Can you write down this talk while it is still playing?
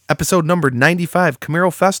Episode number 95,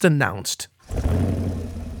 Camaro Fest announced.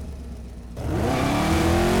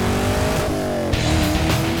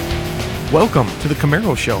 Welcome to the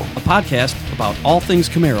Camaro Show, a podcast about all things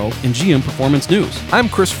Camaro and GM performance news. I'm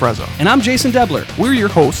Chris Frezza. And I'm Jason Debler. We're your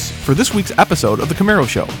hosts for this week's episode of the Camaro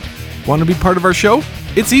Show. Want to be part of our show?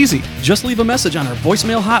 It's easy. Just leave a message on our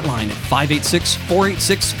voicemail hotline at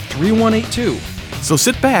 586-486-3182. So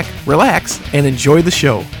sit back, relax, and enjoy the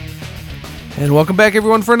show. And welcome back,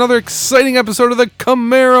 everyone, for another exciting episode of the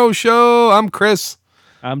Camaro Show. I'm Chris.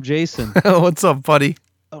 I'm Jason. What's up, buddy?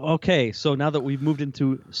 Okay, so now that we've moved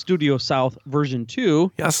into Studio South version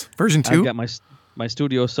 2. Yes, version 2. I've got my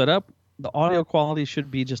studio set up. The audio quality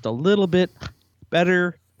should be just a little bit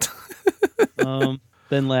better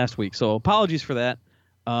than last week. So apologies for that.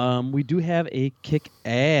 We do have a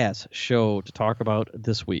kick-ass show to talk about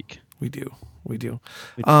this week. We do.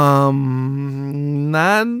 Not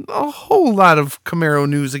a whole lot of Camaro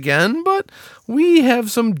news again, but we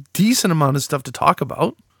have some decent amount of stuff to talk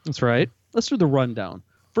about. That's right. Let's do the rundown.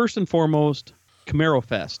 First and foremost, Camaro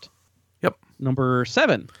Fest. Yep. Number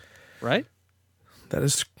 7, right? That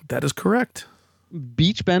is correct.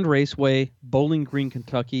 Beach Bend Raceway, Bowling Green,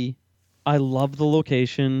 Kentucky. I love the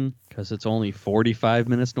location because it's only 45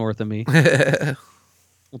 minutes north of me. We'll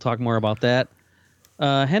talk more about that.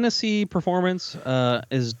 Hennessy Performance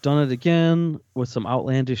has done it again with some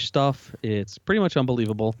outlandish stuff. It's pretty much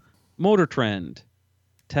unbelievable. Motor Trend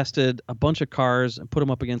tested a bunch of cars and put them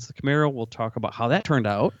up against the Camaro. We'll talk about how that turned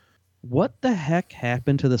out. What the heck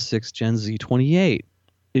happened to the 6th Gen Z28?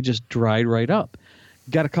 It just dried right up.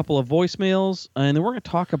 Got a couple of voicemails, and then we're going to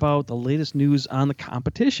talk about the latest news on the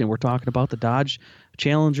competition. We're talking about the Dodge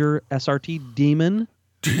Challenger SRT Demon.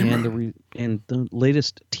 And the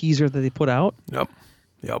latest teaser that they put out. Yep.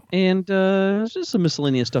 And just some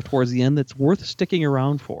miscellaneous stuff towards the end that's worth sticking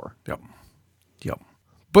around for. Yep.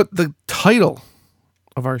 But the title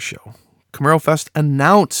of our show, Camaro Fest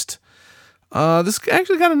announced. This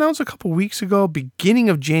actually got announced a couple weeks ago, beginning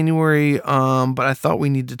of January. But I thought we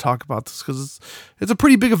need to talk about this because it's a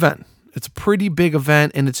pretty big event.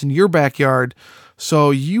 And it's in your backyard.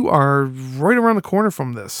 So you are right around the corner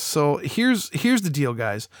from this. So here's the deal,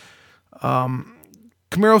 guys.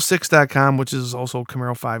 Camaro6.com, which is also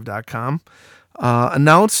Camaro5.com,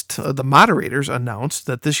 the moderators announced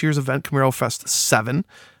that this year's event, Camaro Fest 7,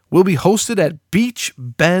 will be hosted at Beach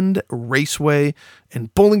Bend Raceway in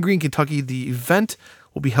Bowling Green, Kentucky. The event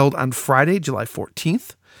will be held on Friday, July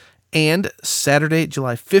 14th and Saturday,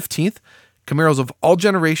 July 15th. Camaros of all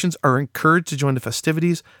generations are encouraged to join the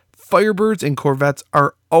festivities. Firebirds and Corvettes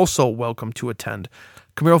are also welcome to attend.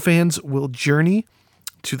 Camaro fans will journey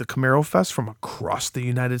to the Camaro Fest from across the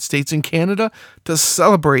United States and Canada to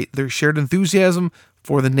celebrate their shared enthusiasm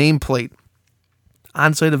for the nameplate.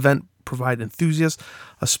 On-site event provide enthusiasts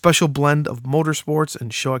a special blend of motorsports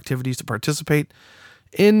and show activities to participate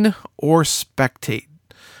in or spectate.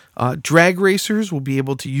 Drag racers will be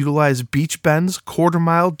able to utilize Beach Bend's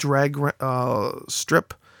quarter-mile drag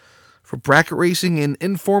strip for bracket racing and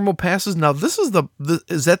informal passes. Now, this is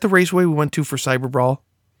is that the raceway we went to for Cyber Brawl?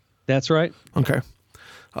 That's right. Okay.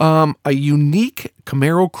 A unique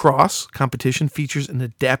Camaro Cross competition features an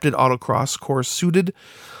adapted autocross course suited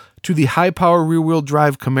to the high-power rear-wheel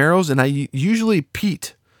drive Camaros, and usually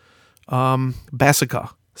Pete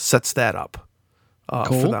Basica sets that up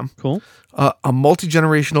for them. Cool. A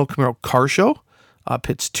multi-generational Camaro car show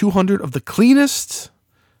pits 200 of the cleanest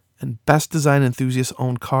and best design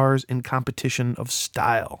enthusiast-owned cars in competition of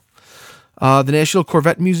style. The National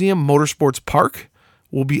Corvette Museum Motorsports Park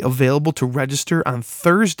will be available to register on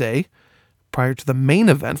Thursday prior to the main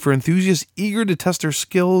event for enthusiasts eager to test their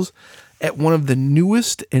skills at one of the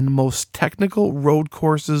newest and most technical road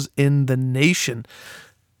courses in the nation.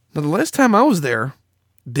 Now, the last time I was there,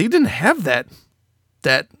 they didn't have that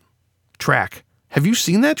track. Have you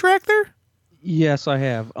seen that track there? Yes, I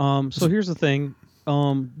have. So here's the thing.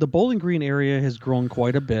 The Bowling Green area has grown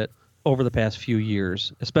quite a bit over the past few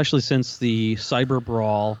years, especially since the Cyber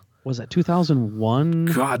Brawl. Was that 2001?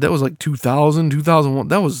 God, that was like 2000, 2001.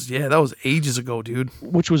 That was ages ago, dude.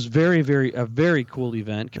 Which was a very cool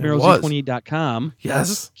event. CamaroZ28.com.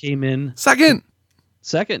 Yes. Came in second.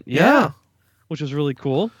 Yeah. Which was really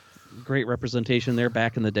cool. Great representation there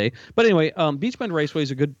back in the day. But anyway, Beach Bend Raceway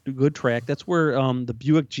is a good track. That's where the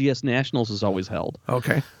Buick GS Nationals is always held.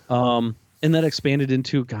 Okay. And that expanded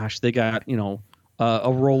into, they got,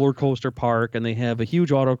 a roller coaster park, and they have a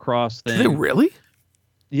huge autocross thing. Do they really?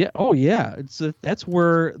 Yeah. Oh, yeah. That's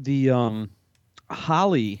where the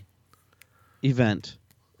Holly event,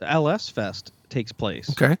 the LS Fest, takes place.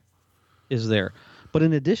 Okay. Is there. But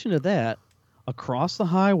in addition to that, across the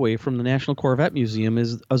highway from the National Corvette Museum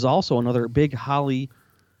is also another big Holly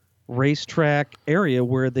racetrack area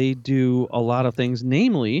where they do a lot of things,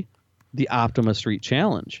 namely the Optima Street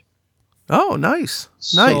Challenge. Oh, nice.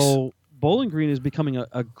 So Bowling Green is becoming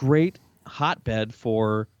a great hotbed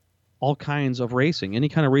for all kinds of racing. Any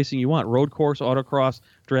kind of racing you want. Road course, autocross,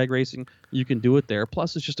 drag racing, you can do it there.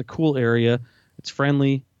 Plus, it's just a cool area. It's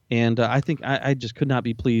friendly. And I think I just could not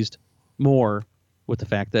be pleased more with the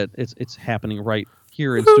fact that it's happening right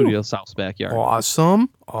here in Studio South's backyard. Awesome.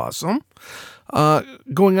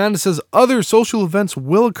 Going on, it says other social events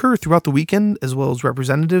will occur throughout the weekend, as well as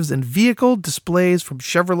representatives and vehicle displays from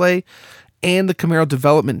Chevrolet and the Camaro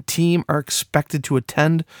development team are expected to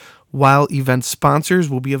attend, while event sponsors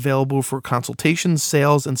will be available for consultations,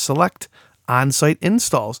 sales, and select on-site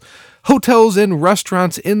installs. Hotels and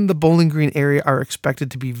restaurants in the Bowling Green area are expected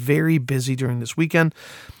to be very busy during this weekend.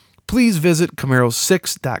 Please visit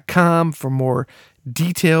Camaro6.com for more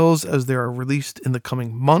details as they are released in the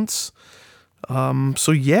coming months. Camaro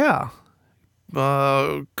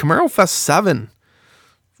Fest 7.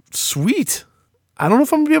 Sweet. I don't know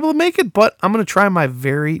if I'm going to be able to make it, but I'm going to try my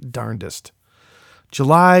very darndest.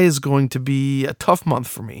 July is going to be a tough month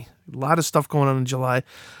for me. A lot of stuff going on in July.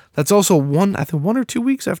 That's also 1 or 2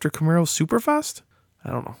 weeks after Camaro Superfest.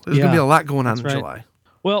 I don't know. There's going to be a lot going on in July.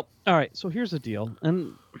 Well, all right. So here's the deal.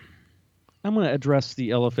 And I'm going to address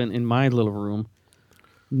the elephant in my little room.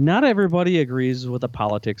 Not everybody agrees with the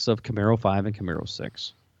politics of Camaro 5 and Camaro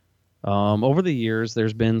 6. Over the years,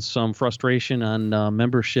 there's been some frustration on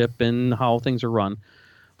membership and how things are run.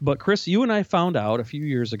 But Chris, you and I found out a few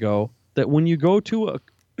years ago that when you go to a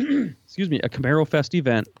Camaro Fest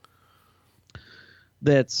event,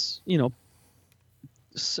 that's, the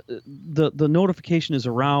notification is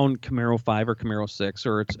around Camaro 5 or Camaro 6,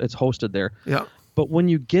 or it's hosted there. Yeah. But when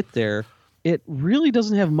you get there, it really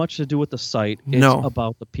doesn't have much to do with the site. It's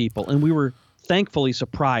about the people. And we were thankfully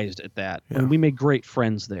surprised at that. Yeah. And we made great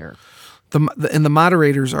friends there. And the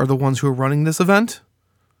moderators are the ones who are running this event.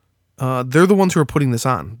 They're the ones who are putting this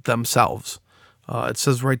on themselves. It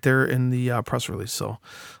says right there in the press release. So,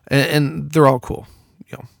 and they're all cool.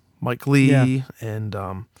 Mike Lee and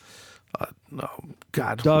Doug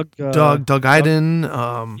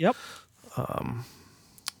Iden. Yep.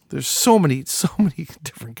 There's so many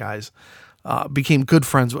different guys became good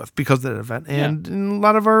friends with because of that event, and a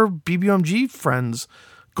lot of our BBMG friends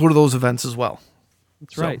go to those events as well.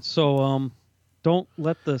 That's right. So don't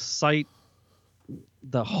let the site,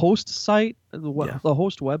 the host site, the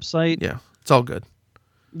host website. Yeah, it's all good.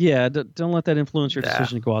 Yeah, don't let that influence your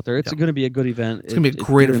decision to go out there. It's going to be a good event. It's going to be a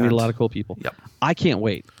great event. Meet a lot of cool people. Yep. I can't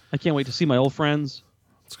wait. I can't wait to see my old friends.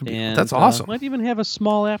 That's awesome. Might even have a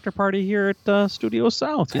small after party here at Studio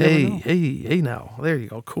South. Hey, now. There you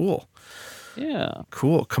go. Cool. Yeah.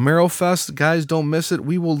 Cool. Camaro Fest, guys, don't miss it.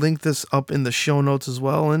 We will link this up in the show notes as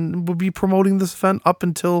well, and we'll be promoting this event up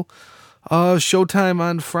until showtime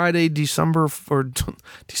on Friday,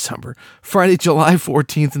 Friday, July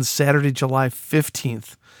 14th and Saturday, July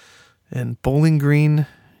 15th in Bowling Green,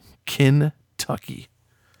 Kentucky.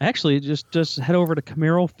 Actually, just head over to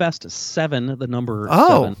Camaro Fest 7, the number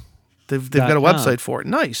 7. They've got a website for it.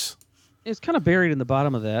 Nice. It's kind of buried in the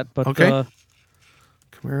bottom of that, but okay.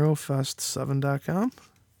 CamaroFest7.com.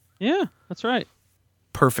 Yeah, that's right.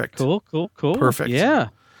 Perfect. Cool. Perfect. Yeah.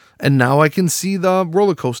 And now I can see the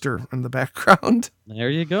roller coaster in the background. There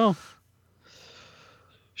you go.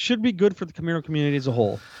 Should be good for the Camaro community as a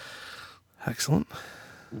whole. Excellent.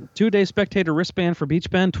 2-day spectator wristband for Beach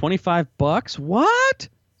Bend, $25. What?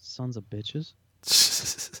 Sons of bitches.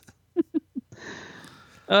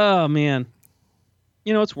 Oh, man.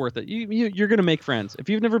 It's worth it. You're going to make friends. If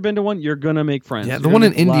you've never been to one, you're going to make friends. Yeah, the one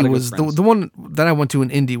in Indy was the one that I went to in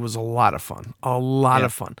Indy was a lot of fun. A lot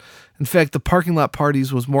of fun. In fact, the parking lot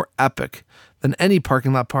parties was more epic than any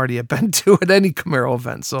parking lot party I've been to at any Camaro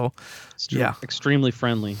event. So, extremely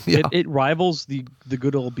friendly. Yeah. It rivals the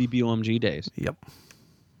good old BBOMG days. Yep.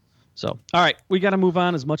 So, all right, we got to move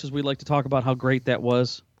on. As much as we'd like to talk about how great that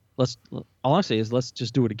was, all I say is let's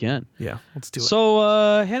just do it again. Yeah, let's do it.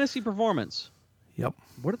 So, Hennessy Performance. Yep.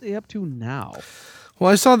 What are they up to now?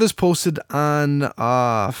 Well, I saw this posted on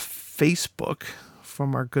Facebook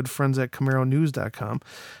from our good friends at CamaroNews.com,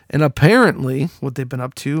 and apparently what they've been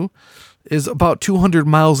up to is about 200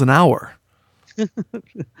 miles an hour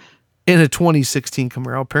in a 2016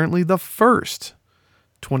 Camaro. Apparently the first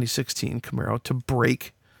 2016 Camaro to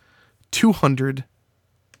break 200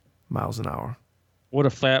 miles an hour. What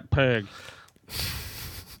a fat pig.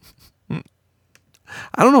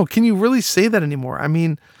 I don't know. Can you really say that anymore? I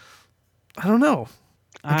mean, I don't know.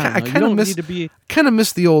 I don't know. You kind of don't miss need to be.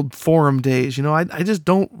 miss the old forum days. I just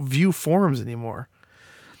don't view forums anymore.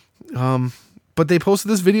 But they posted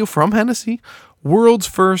this video from Hennessy, world's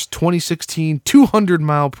first 2016 200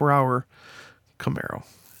 mile per hour Camaro.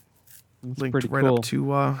 That's Linked pretty right cool. up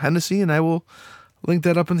to Hennessy, and I will link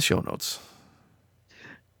that up in the show notes.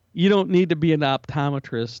 You don't need to be an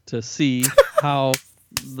optometrist to see how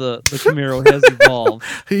the Camaro has evolved.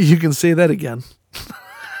 You can say that again.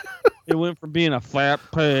 It went from being a fat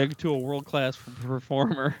pig to a world-class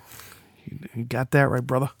performer. You got that right,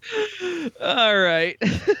 brother. All right.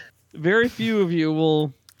 Very few of you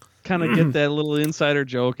will kind of get that little insider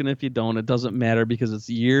joke, and if you don't, it doesn't matter because it's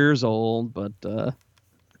years old, but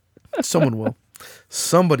Someone will.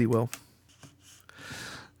 Somebody will.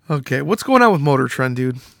 Okay, what's going on with Motor Trend,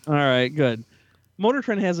 dude? all right, good. Motor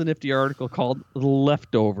Trend has a nifty article called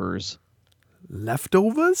Leftovers.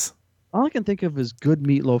 Leftovers? All I can think of is good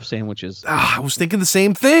meatloaf sandwiches. I was thinking the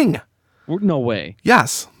same thing. No way.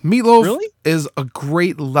 Yes, meatloaf Really? is a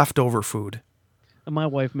great leftover food. And my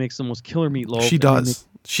wife makes the most killer meatloaf. She and we does.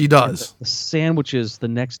 She does. The sandwiches the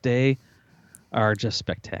next day are just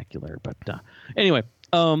spectacular. But anyway,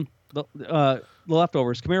 the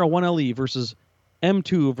leftovers: Camaro 1LE versus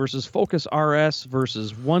M2 versus Focus RS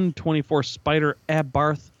versus 124 Spider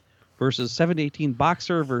Abarth versus 718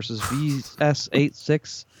 Boxer versus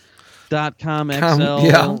VS86.com XL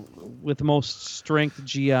yeah. with the most strength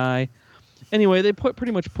GI. Anyway, they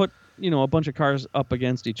pretty much put a bunch of cars up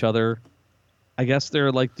against each other. I guess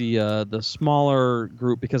they're like the smaller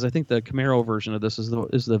group because I think the Camaro version of this is the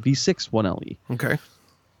V6 1LE. Okay.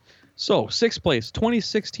 So, sixth place,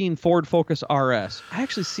 2016 Ford Focus RS. I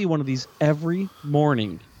actually see one of these every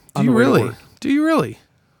morning. Do you really?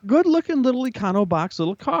 Good looking little econo box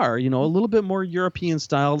little car. A little bit more European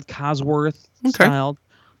styled, Cosworth styled.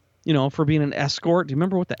 For being an Escort. Do you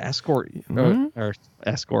remember what the Escort or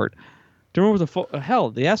Escort? Do you remember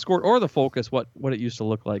the Escort or the Focus? What it used to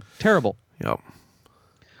look like? Terrible. Yep.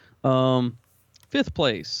 Fifth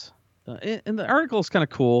place, and the article is kind of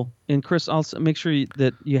cool. And Chris, I'll make sure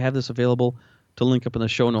that you have this available to link up in the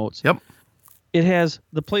show notes. Yep. It has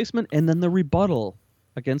the placement and then the rebuttal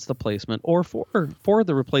against the placement, or for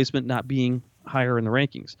the replacement not being higher in the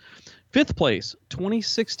rankings. Fifth place,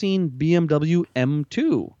 2016 BMW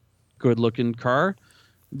M2, good looking car.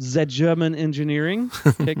 The German engineering,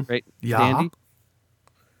 okay, great, Yeah. dandy.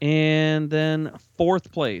 And then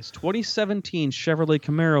fourth place, 2017 Chevrolet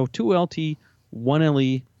Camaro 2LT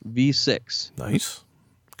 1LE V6. Nice.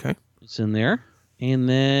 Okay. It's in there. And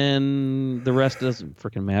then the rest doesn't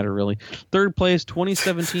freaking matter, really. Third place,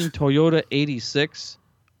 2017 Toyota 86.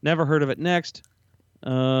 Never heard of it. Next.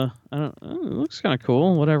 I don't. It looks kind of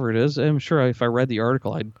cool, whatever it is. I'm sure if I read the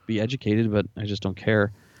article, I'd be educated, but I just don't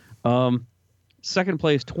care. Second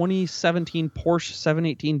place, 2017 Porsche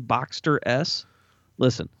 718 Boxster S.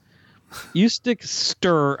 Listen, you stick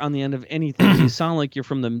stir on the end of anything, you sound like you're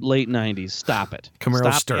from the late 90s. Stop it. Camaro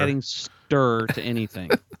Stop stir. adding stir to anything.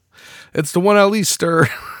 It's the one at least stir.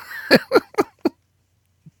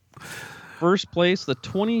 First place, the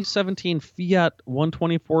 2017 Fiat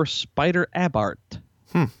 124 Spider Abarth.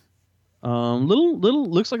 Little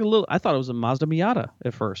looks like a little. I thought it was a Mazda Miata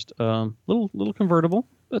at first. Little convertible,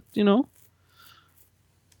 but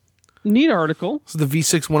neat article. So the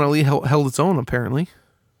V6 1LE held its own apparently.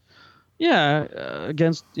 Yeah,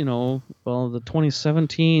 against the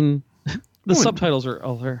 2017. The subtitles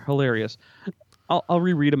are hilarious. I'll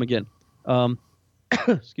reread them again.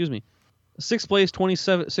 Excuse me. Sixth place,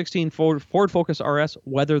 2016 Ford Focus RS,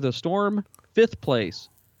 Weather the Storm. Fifth place,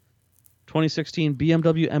 2016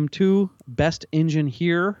 BMW M2, Best Engine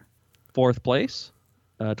Here. Fourth place,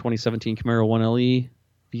 2017 Camaro 1LE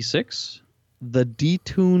V6, the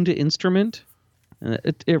Detuned Instrument.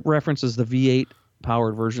 It references the V8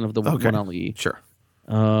 powered version of the 1LE. Sure.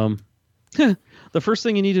 The first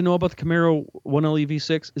thing you need to know about the Camaro 1LE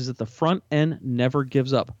V6 is that the front end never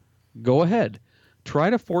gives up. Go ahead.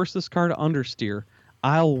 Try to force this car to understeer.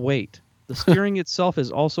 I'll wait. The steering itself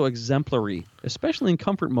is also exemplary, especially in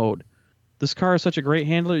comfort mode. This car is such a great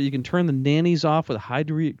handler, you can turn the nannies off with a high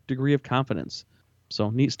degree of confidence.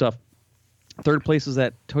 So, neat stuff. Third place is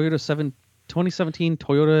that 2017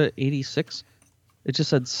 Toyota 86. It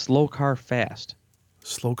just said slow car fast.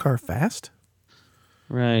 Slow car fast?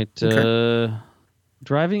 Right. Okay.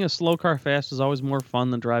 Driving a slow car fast is always more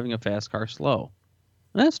fun than driving a fast car slow.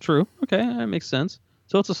 That's true. Okay, that makes sense.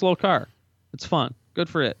 So it's a slow car. It's fun. Good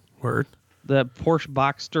for it. Word. The Porsche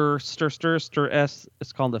Boxster Stir S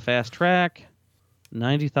is called the Fast Track.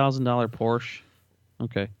 $90,000 Porsche.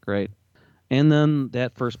 Okay, great. And then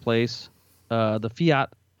that first place, the Fiat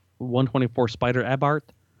 124 Spider Abarth.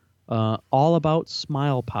 all about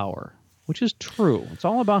smile power, which is true. It's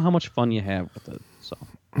all about how much fun you have with it. So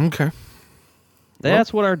Okay.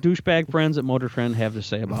 that's what our douchebag friends at Motor Trend have to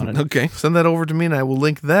say about it. Okay. Send that over to me, and I will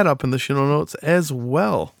link that up in the show notes as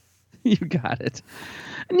well. You got it.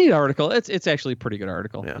 A neat article. It's actually a pretty good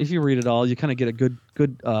article. Yeah. If you read it all, you kind of get a good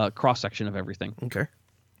cross section of everything. Okay.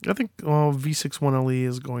 I think V61LE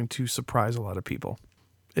is going to surprise a lot of people,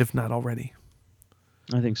 if not already.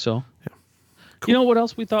 I think so. Yeah. Cool. You know what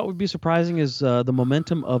else we thought would be surprising is the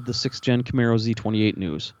momentum of the 6th Gen Camaro Z28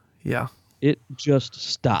 news. Yeah. It just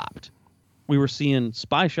stopped. We were seeing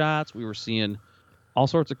spy shots. We were seeing all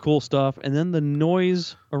sorts of cool stuff. And then the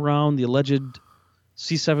noise around the alleged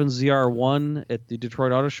C7ZR1 at the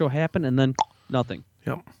Detroit Auto Show happened, and then nothing.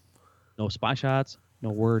 Yep. No spy shots, no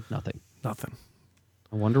word, nothing. Nothing.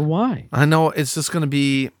 I wonder why. I know it's just going to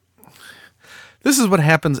be... This is what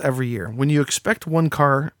happens every year. When you expect one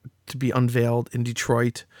car to be unveiled in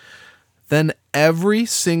Detroit, then every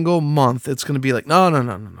single month it's going to be like, no.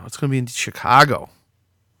 It's going to be in Chicago.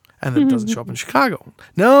 And then it doesn't show up in Chicago.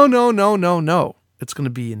 No. It's going to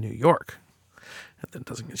be in New York. And then it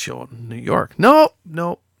doesn't show up in New York. No.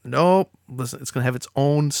 Listen, it's going to have its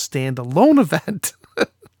own standalone event.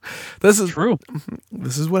 This is true.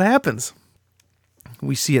 This is what happens.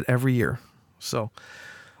 We see it every year. So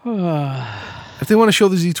if they want to show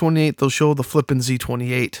the Z28, they'll show the flippin'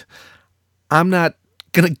 Z28. I'm not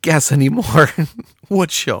going to guess anymore what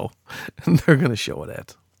show they're going to show it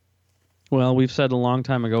at. Well, we've said a long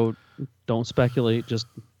time ago, don't speculate, just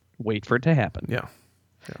wait for it to happen. Yeah.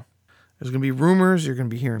 There's going to be rumors. You're going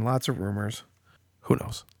to be hearing lots of rumors. Who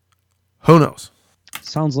knows?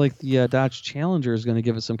 Sounds like the Dodge Challenger is going to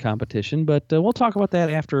give it some competition, but we'll talk about that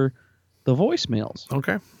after the voicemails.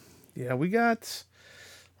 Okay. Yeah, we got...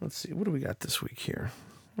 Let's see. What do we got this week here?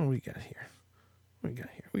 What do we got here?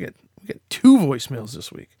 We got 2 voicemails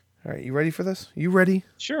this week. All right, you ready for this? You ready?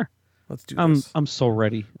 Sure. Let's do this. I'm so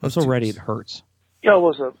ready. I'm so ready. It hurts. Yo,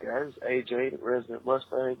 what's up, guys? AJ, the resident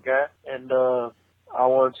Mustang guy, and I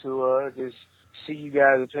want to just see you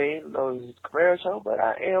guys' opinion. I know this is the Camaro show, but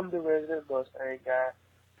I am the resident Mustang guy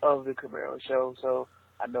of the Camaro show, so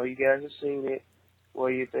I know you guys have seen it. What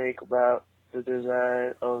do you think about the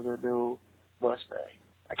design of the new Mustang?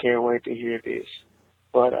 I can't wait to hear this.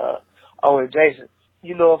 But, and Jason,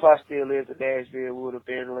 you know if I still lived in Nashville, we would have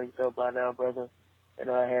been linked up by now, brother, and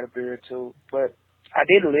I had a beer too. But I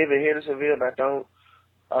didn't live in Hendersonville, and I don't.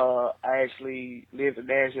 I actually lived in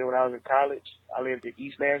Nashville when I was in college. I lived in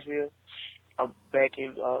East Nashville. I'm back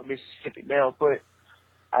in Mississippi now, but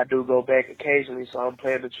I do go back occasionally, so I'm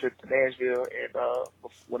planning a trip to Nashville, and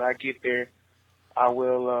when I get there, I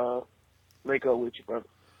will link up with you, brother.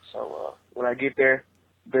 So when I get there,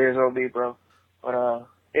 bears on me, bro. But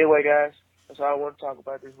anyway, guys, that's all I want to talk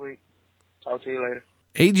about this week. Talk to you later.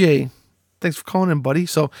 AJ, thanks for calling in, buddy.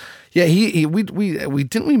 So, yeah, we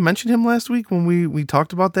didn't we mention him last week when we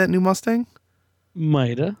talked about that new Mustang?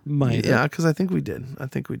 Mighta. Yeah, because I think we did.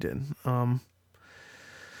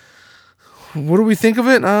 What do we think of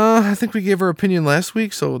it? I think we gave our opinion last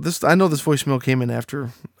week. So I know this voicemail came in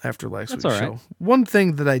after last week's show. One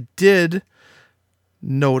thing that I did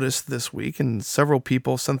notice this week, and several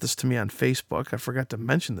people sent this to me on Facebook. I forgot to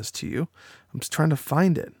mention this to you. I'm just trying to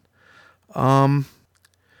find it.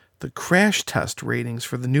 The crash test ratings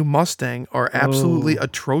for the new Mustang are absolutely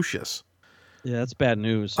atrocious. Yeah, that's bad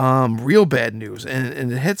news. Real bad news.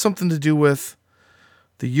 And it had something to do with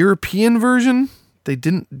the European version. They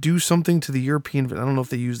didn't do something to the European version. I don't know if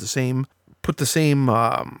they used put the same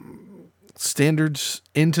standards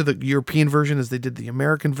into the European version as they did the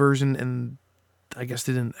American version, and I guess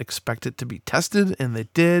they didn't expect it to be tested, and they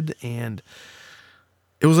did, and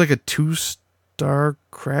it was like a 2-star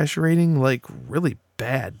crash rating, like really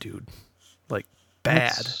bad, dude. Like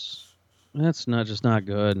bad. That's not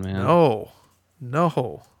good, man.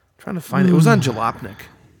 No. Trying to find it. It was on Jalopnik.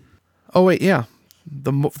 Oh wait, yeah.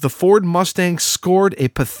 The Ford Mustang scored a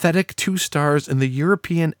pathetic 2 stars in the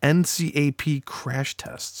European NCAP crash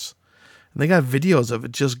tests. And they got videos of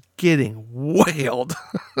it just getting wailed.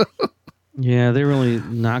 Yeah, they really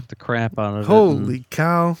knocked the crap out of it. Holy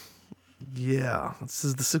cow. Yeah. This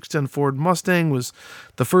is the 6th Gen Ford Mustang was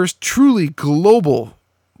the first truly global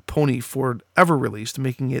pony Ford ever released,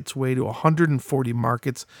 making its way to 140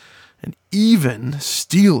 markets and even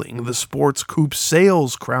stealing the sports coupe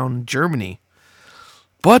sales crown in Germany.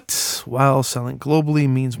 But while selling globally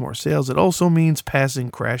means more sales, it also means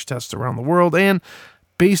passing crash tests around the world. And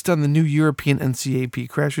based on the new European NCAP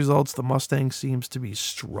crash results, the Mustang seems to be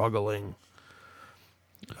struggling.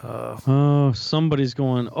 Somebody's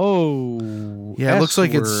going, yeah, it looks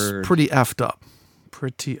like it's pretty effed up.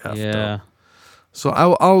 Pretty effed up. So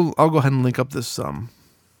I'll go ahead and link up this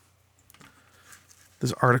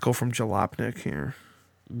this article from Jalopnik here.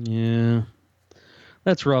 Yeah.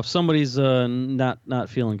 That's rough. Somebody's not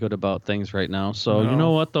feeling good about things right now. So No. you know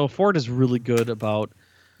what though? Ford is really good about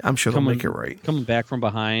I'm sure they'll make it right. Coming back from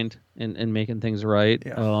behind and making things right.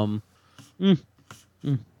 Yeah.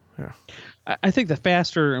 Yeah. I think the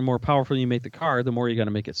faster and more powerful you make the car, the more you got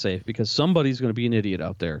to make it safe, because somebody's going to be an idiot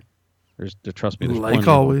out there. Trust me. There's Like plenty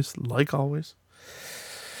always.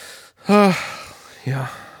 Yeah.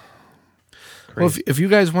 Crazy. Well, if you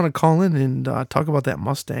guys want to call in and talk about that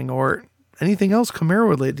Mustang or anything else Camaro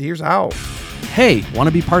related, here's how. Hey, want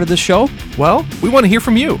to be part of this show? Well, we want to hear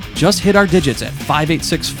from you. Just hit our digits at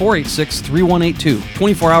 586-486-3182,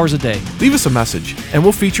 24 hours a day. Leave us a message, and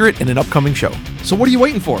we'll feature it in an upcoming show. So what are you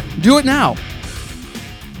waiting for? Do it now.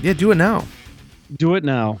 Yeah, do it now. Do it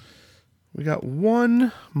now. We got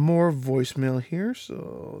one more voicemail here,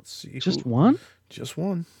 so let's see. Just one? Just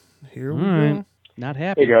one. Here we All right. go. Not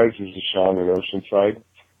happy. Hey guys, this is Sean in Oceanside.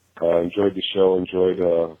 Enjoyed the show, enjoyed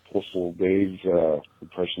Postal Dave's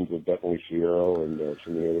impressions of Bentley Fiero and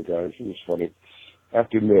some of the other guys. It was funny. I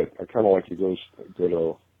have to admit, I kind of like to go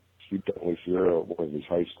to see Bentley Fiero at one of his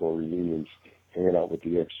high school reunions, hanging out with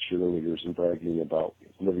the ex-cheerleaders and bragging about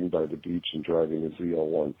living by the beach and driving a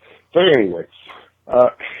ZL1. But anyway,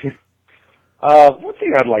 one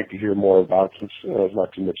thing I'd like to hear more about, since there's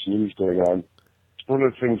not too much news going on, one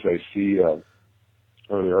of the things I see or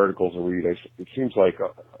the articles I read, it seems like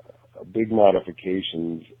a big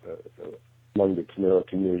modifications among the Camaro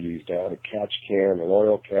communities to have a catch can, an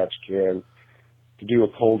oil catch can, to do a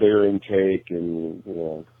cold air intake and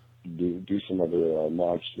do some other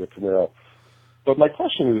mods to the Camaro. But my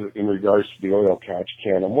question is in regards to the oil catch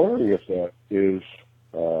can. I'm wondering if that is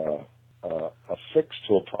a fix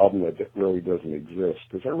to a problem that really doesn't exist,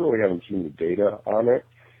 because I really haven't seen the data on it.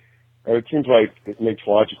 And it seems like it makes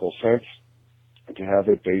logical sense to have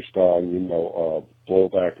it based on,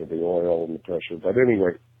 blowback of the oil and the pressure. But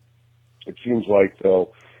anyway, it seems like,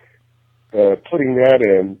 though, putting that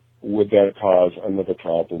in, would that cause another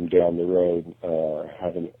problem down the road,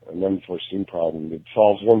 having an unforeseen problem? It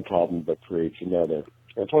solves one problem but creates another.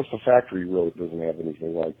 And plus, the factory really doesn't have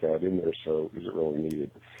anything like that in there, so is it really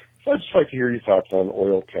needed? So I'd just like to hear your thoughts on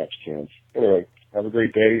oil catch cans. Anyway, have a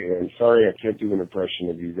great day, and sorry I can't do an impression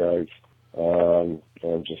of you guys. I'm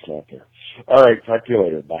just not there. All right, talk to you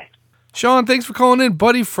later. Bye. Sean, thanks for calling in,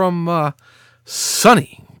 buddy, from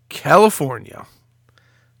sunny California.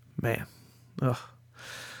 Man.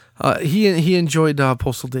 He enjoyed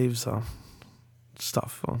Postal Dave's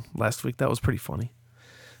stuff last week. That was pretty funny.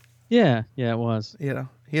 Yeah, it was. Yeah,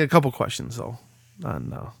 he had a couple questions, though,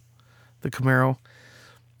 on the Camaro.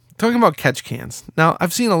 Talking about catch cans. Now,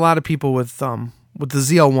 I've seen a lot of people with the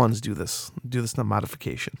ZL1s do this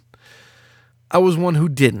modification. I was one who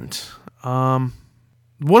didn't.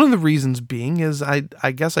 One of the reasons being is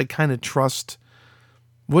I guess I kind of trust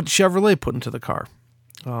what Chevrolet put into the car.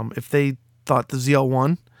 If they thought the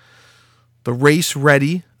ZL1, the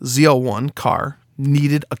race-ready ZL1 car,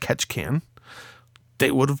 needed a catch can,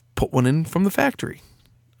 they would have put one in from the factory.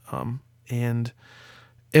 And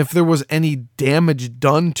if there was any damage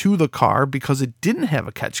done to the car because it didn't have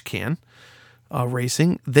a catch can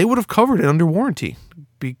racing, they would have covered it under warranty,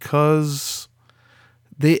 because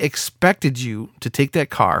they expected you to take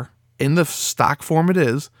that car in the stock form it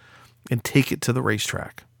is and take it to the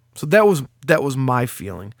racetrack. So that was my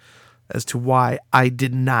feeling as to why I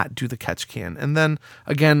did not do the catch can. And then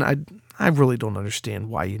again, I really don't understand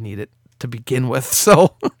why you need it to begin with.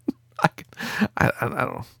 So I don't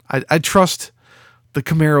know. I trust the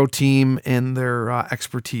Camaro team and their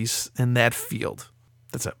expertise in that field.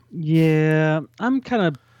 That's it. Yeah, I'm kind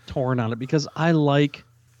of torn on it because I like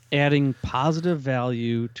adding positive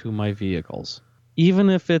value to my vehicles, even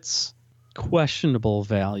if it's questionable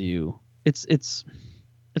value. It's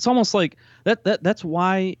almost like that's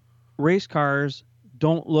why race cars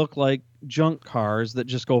don't look like junk cars that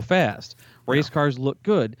just go fast. Race cars look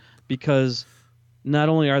good because not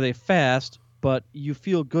only are they fast, but you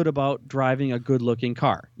feel good about driving a good-looking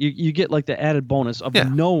car. You get like the added bonus of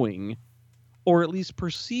knowing, or at least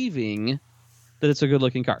perceiving, that it's a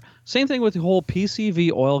good-looking car. Same thing with the whole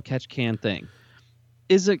PCV oil catch can thing.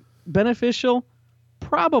 Is it beneficial?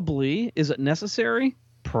 Probably. Is it necessary?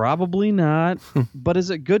 Probably not. But is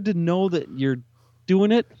it good to know that you're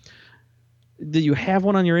doing it? That you have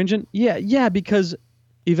one on your engine? Yeah, because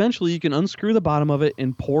eventually you can unscrew the bottom of it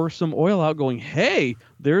and pour some oil out going, hey,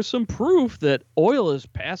 there's some proof that oil is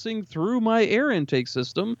passing through my air intake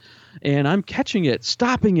system and I'm catching it,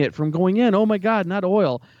 stopping it from going in. Oh my God, not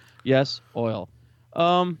oil. Yes, oil.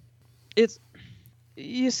 It's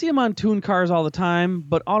you see them on tuned cars all the time,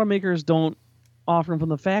 but automakers don't offer them from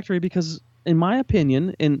the factory because, in my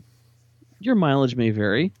opinion, and your mileage may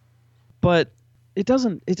vary, but it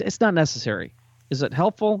doesn't. It's not necessary. Is it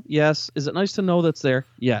helpful? Yes. Is it nice to know that's there?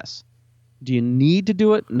 Yes. Do you need to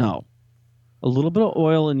do it? No. A little bit of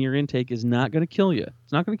oil in your intake is not going to kill you.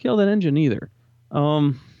 It's not going to kill that engine either.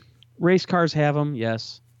 Race cars have them,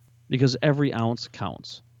 yes, because every ounce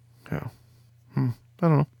counts. Yeah. I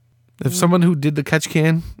don't know. If someone who did the catch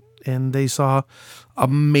can and they saw a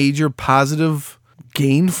major positive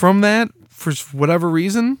gain from that for whatever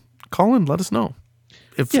reason, call in, let us know.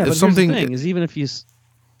 If but something here's the thing is, even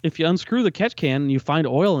if you unscrew the catch can and you find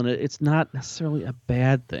oil in it, it's not necessarily a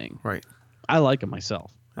bad thing. Right. I like them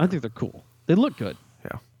myself. I think they're cool. They look good.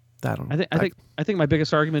 Yeah. I don't know. I think my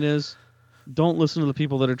biggest argument is don't listen to the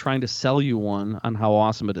people that are trying to sell you one on how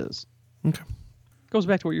awesome it is. Okay. Goes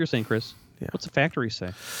back to what you were saying, Chris. Yeah. What's the factory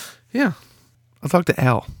say? Yeah. I'll talk to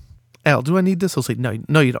Al. Al, do I need this? He'll say, no,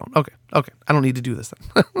 you don't. Okay. I don't need to do this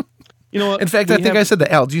then. You know what? In fact, I think I said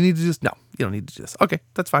that. Al, do you need to do this? No, you don't need to do this. Okay,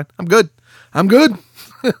 that's fine. I'm good.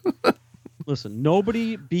 Listen,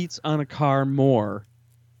 nobody beats on a car more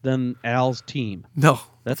than Al's team. No,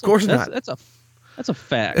 of course not. That's a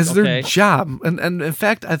fact. It's their job. And in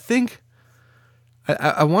fact, I think,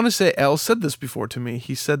 I want to say Al said this before to me.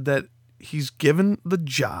 He said that he's given the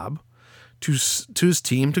job to his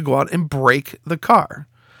team to go out and break the car.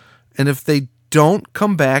 And if they don't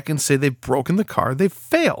come back and say they've broken the car, they've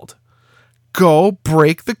failed. Go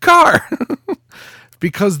break the car.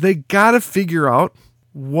 Because they got to figure out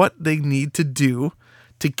what they need to do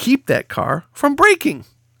to keep that car from breaking.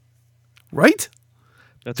 Right?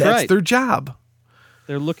 That's right. Their job.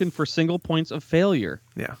 They're looking for single points of failure.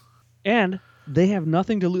 Yeah. And they have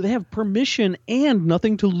nothing to lose. They have permission and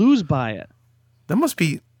nothing to lose by it. That must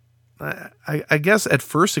be, I guess at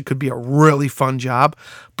first it could be a really fun job,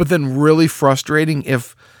 but then really frustrating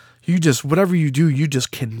if you just, whatever you do, you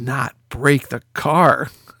just cannot break the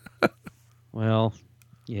car. Well,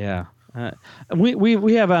 yeah.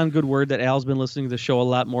 We have on good word that Al's been listening to the show a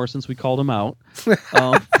lot more since we called him out.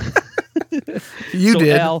 You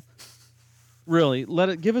did. Al, really,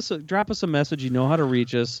 drop us a message. You know how to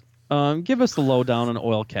reach us. Give us the lowdown on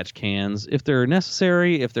oil catch cans. If they're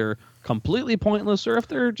necessary, if they're completely pointless, or if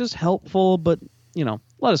they're just helpful, but,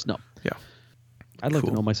 let us know. Yeah. I'd like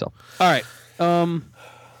to know myself. All right.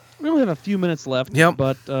 We only have a few minutes left,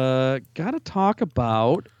 but got to talk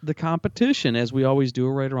about the competition, as we always do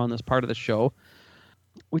right around this part of the show.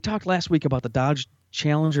 We talked last week about the Dodge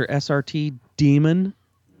Challenger SRT Demon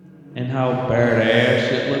and how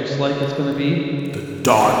badass it looks like it's going to be. The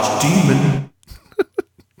Dodge Demon.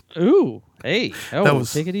 Ooh, hey.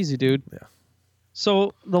 Take it easy, dude. Yeah.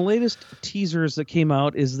 So the latest teasers that came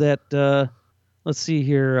out is that, let's see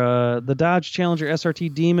here, the Dodge Challenger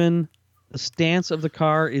SRT Demon, the stance of the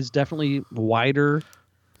car is definitely wider.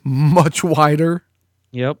 Much wider.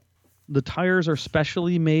 Yep. The tires are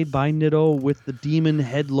specially made by Nitto with the Demon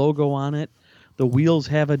head logo on it. The wheels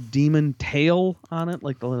have a Demon tail on it,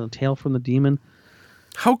 like the little tail from the Demon.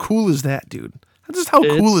 How cool is that, dude? How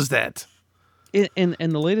cool is that? And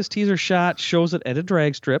the latest teaser shot shows it at a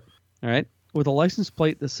drag strip, all right, with a license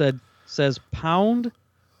plate that says pound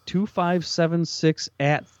 2576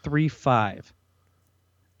 at 35.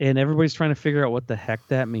 And everybody's trying to figure out what the heck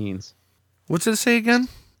that means. What's it say again?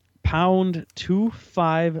 Pound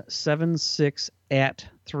 2576 at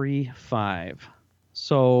 35.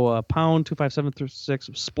 So pound 2576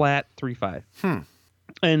 splat 35.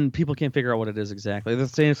 And people can't figure out what it is exactly. They're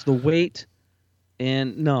saying it's the weight.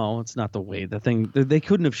 And no, it's not the weight. The thing, they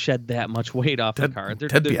couldn't have shed that much weight off the car.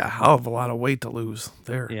 That'd be a hell of a lot of weight to lose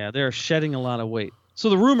there. Yeah, they're shedding a lot of weight. So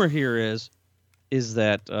the rumor here is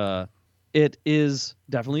that it is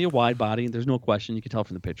definitely a wide body. There's no question. You can tell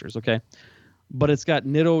from the pictures, okay? But it's got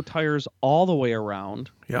Nitto tires all the way around.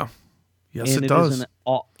 Yeah. Yes, it does. Is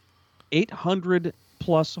an 800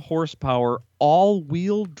 plus horsepower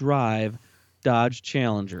all-wheel drive Dodge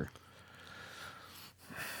Challenger.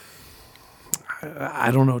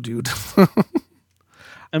 I don't know, dude.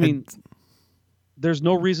 I mean, there's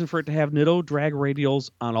no reason for it to have Nitto drag radials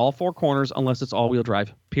on all four corners unless it's all-wheel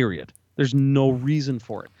drive, period. There's no reason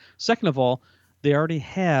for it. Second of all, they already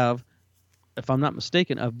have, if I'm not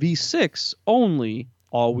mistaken, a V6 only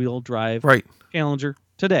all-wheel drive Challenger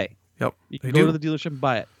today. Yep. You can go to the dealership and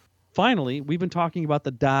buy it. Finally, we've been talking about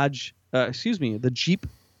the Jeep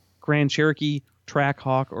Grand Cherokee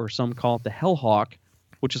Trackhawk, or some call it the Hellhawk,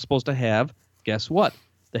 which is supposed to have, guess what?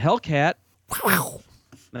 The Hellcat.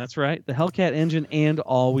 That's right. The Hellcat engine and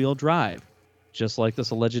all-wheel drive, just like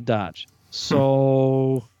this alleged Dodge.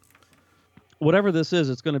 So whatever this is,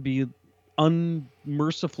 it's going to be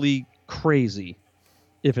unmercifully crazy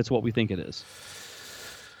if it's what we think it is.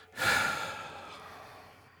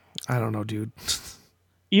 I don't know, dude.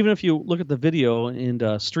 Even if you look at the video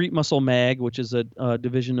in Street Muscle Mag, which is a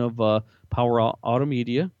division of Power Auto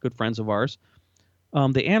Media, good friends of ours,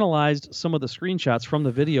 they analyzed some of the screenshots from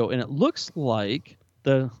the video, and it looks like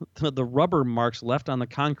the rubber marks left on the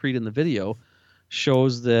concrete in the video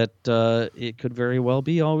shows that it could very well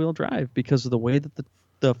be all-wheel drive because of the way that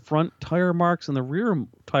the front tire marks and the rear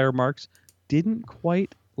tire marks didn't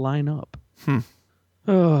quite line up.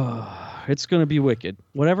 Oh, it's going to be wicked.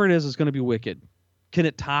 Whatever it is going to be wicked. Can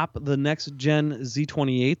it top the next gen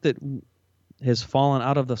Z28 that has fallen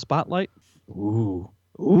out of the spotlight? Ooh,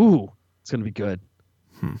 it's going to be good.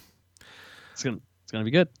 It's going to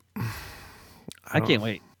be good. I can't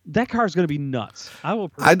wait. That car is going to be nuts. I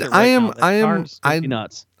will. I am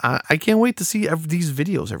nuts. I can't wait to see these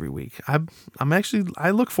videos every week. I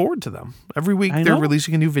look forward to them every week. They're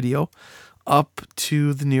releasing a new video up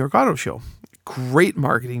to the New York Auto Show. Great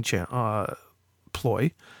marketing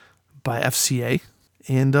ploy by FCA,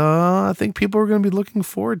 and I think people are going to be looking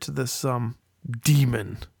forward to this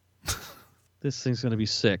demon. This thing's going to be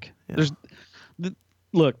sick. Yeah.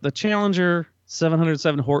 Look, the Challenger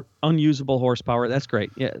 707 unusable horsepower. That's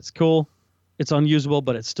great. Yeah, it's cool. It's unusable,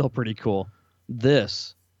 but it's still pretty cool.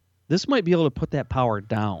 This might be able to put that power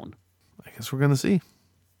down. I guess we're going to see.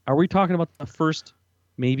 Are we talking about the first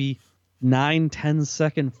maybe 9-10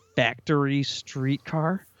 second factory street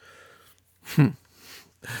car?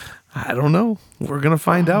 I don't know. We're going to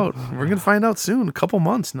find out. We're going to find out soon. A couple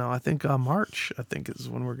months now. I think March, is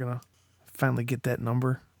when we're going to finally get that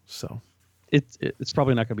number. So it's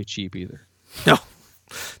probably not going to be cheap either. No.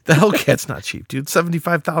 The Hellcat's not cheap, dude.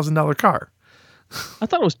 $75,000 car. I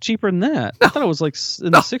thought it was cheaper than that. No. I thought it was like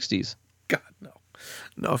in the 60s. God, no.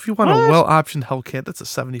 No, if you want a well-optioned Hellcat, that's a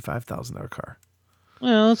 $75,000 car.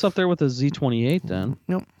 Well, it's up there with the Z28 then.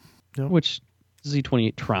 Yep. Which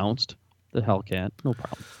Z28 trounced the Hellcat. No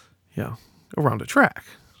problem. Yeah. Around a track.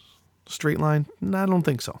 Straight line? No, I don't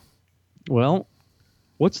think so. Well,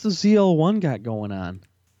 what's the ZL1 got going on?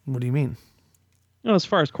 What do you mean? As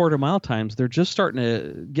far as quarter mile times, they're just starting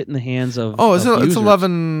to get in the hands of. Oh, it's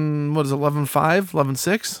 11. What is it, 11.5,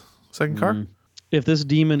 11.6 second car? If this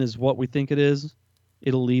demon is what we think it is,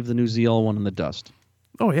 it'll leave the new ZL1 in the dust.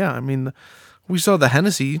 Oh yeah, I mean, we saw the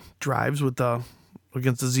Hennessy drives with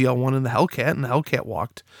against the ZL1 and the Hellcat, and the Hellcat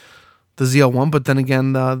walked the ZL1. But then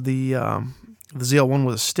again, the ZL1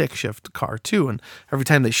 was a stick shift car too, and every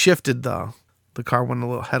time they shifted, the car went a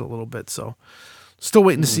little bit. So. Still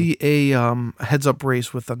waiting to see a heads-up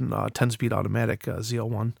race with a 10-speed automatic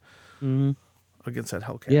ZL1 against that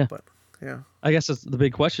Hellcat. Yeah. But, yeah. I guess the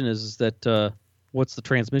big question is that what's the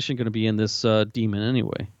transmission going to be in this demon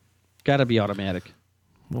anyway? Got to be automatic.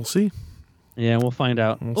 We'll see. Yeah, we'll find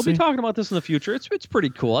out. We'll be talking about this in the future. It's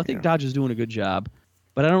pretty cool. I think Dodge is doing a good job,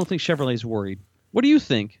 but I don't think Chevrolet's worried. What do you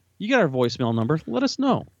think? You got our voicemail number. Let us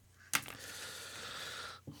know.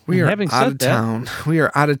 We are out of town. We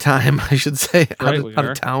are out of time, I should say. Out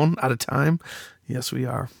of town, out of time. Yes, we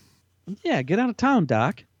are. Yeah, get out of town,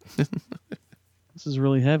 Doc. This is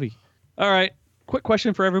really heavy. All right. Quick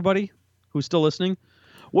question for everybody who's still listening.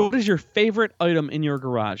 What is your favorite item in your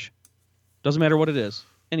garage? Doesn't matter what it is.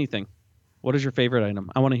 Anything. What is your favorite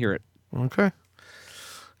item? I want to hear it. Okay.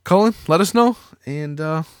 Colin, let us know. And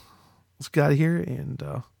let's get out of here. And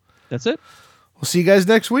that's it. We'll see you guys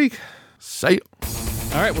next week. See ya.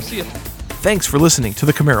 All right, we'll see you. Thanks for listening to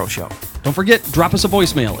The Camaro Show. Don't forget, drop us a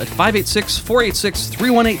voicemail at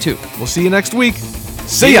 586-486-3182. We'll see you next week.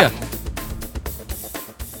 See ya.